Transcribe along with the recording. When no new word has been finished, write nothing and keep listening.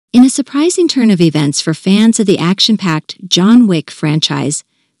In a surprising turn of events for fans of the action-packed John Wick franchise,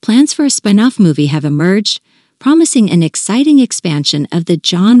 plans for a spin-off movie have emerged, promising an exciting expansion of the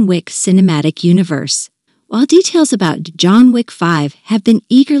John Wick cinematic universe. While details about John Wick 5 have been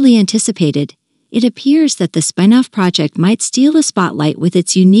eagerly anticipated, it appears that the spin-off project might steal the spotlight with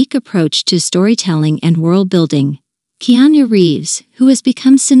its unique approach to storytelling and world-building. Keanu Reeves, who has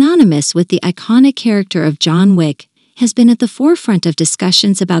become synonymous with the iconic character of John Wick, has been at the forefront of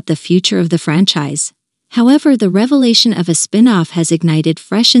discussions about the future of the franchise. However, the revelation of a spin-off has ignited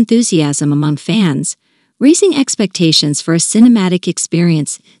fresh enthusiasm among fans, raising expectations for a cinematic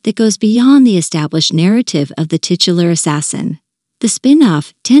experience that goes beyond the established narrative of the titular assassin. The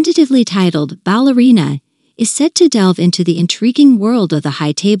spin-off, tentatively titled Ballerina, is set to delve into the intriguing world of the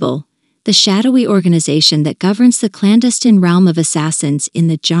High Table, the shadowy organization that governs the clandestine realm of assassins in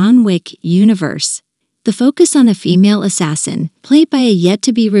the John Wick universe. The focus on a female assassin, played by a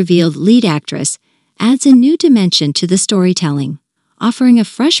yet-to-be-revealed lead actress, adds a new dimension to the storytelling, offering a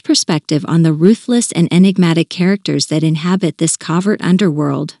fresh perspective on the ruthless and enigmatic characters that inhabit this covert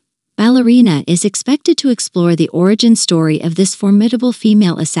underworld. Ballerina is expected to explore the origin story of this formidable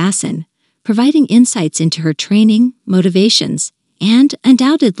female assassin, providing insights into her training, motivations, and,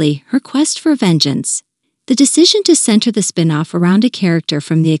 undoubtedly, her quest for vengeance. The decision to center the spin-off around a character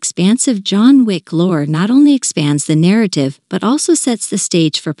from the expansive John Wick lore not only expands the narrative but also sets the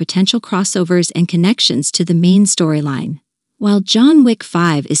stage for potential crossovers and connections to the main storyline. While John Wick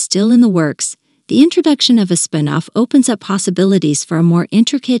 5 is still in the works, the introduction of a spin-off opens up possibilities for a more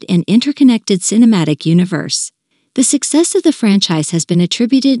intricate and interconnected cinematic universe. The success of the franchise has been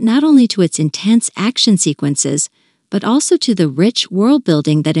attributed not only to its intense action sequences, but also to the rich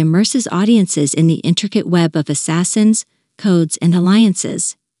world-building that immerses audiences in the intricate web of assassins, codes, and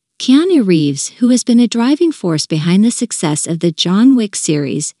alliances. Keanu Reeves, who has been a driving force behind the success of the John Wick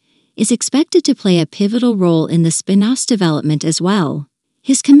series, is expected to play a pivotal role in the spin-off's development as well.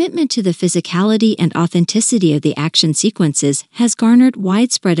 His commitment to the physicality and authenticity of the action sequences has garnered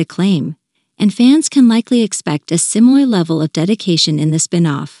widespread acclaim, and fans can likely expect a similar level of dedication in the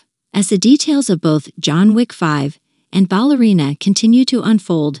spin-off. As the details of both John Wick 5 and Ballerina continue to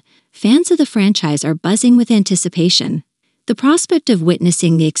unfold, fans of the franchise are buzzing with anticipation. The prospect of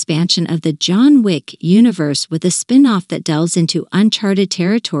witnessing the expansion of the John Wick universe with a spin-off that delves into uncharted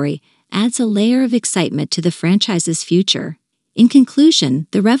territory adds a layer of excitement to the franchise's future. In conclusion,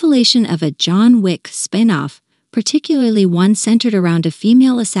 the revelation of a John Wick spin-off, particularly one centered around a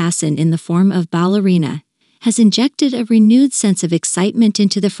female assassin in the form of Ballerina, has injected a renewed sense of excitement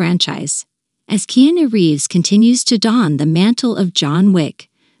into the franchise. As Keanu Reeves continues to don the mantle of John Wick,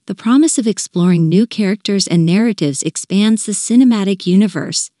 the promise of exploring new characters and narratives expands the cinematic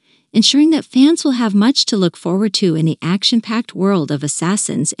universe, ensuring that fans will have much to look forward to in the action-packed world of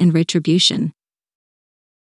assassins and retribution.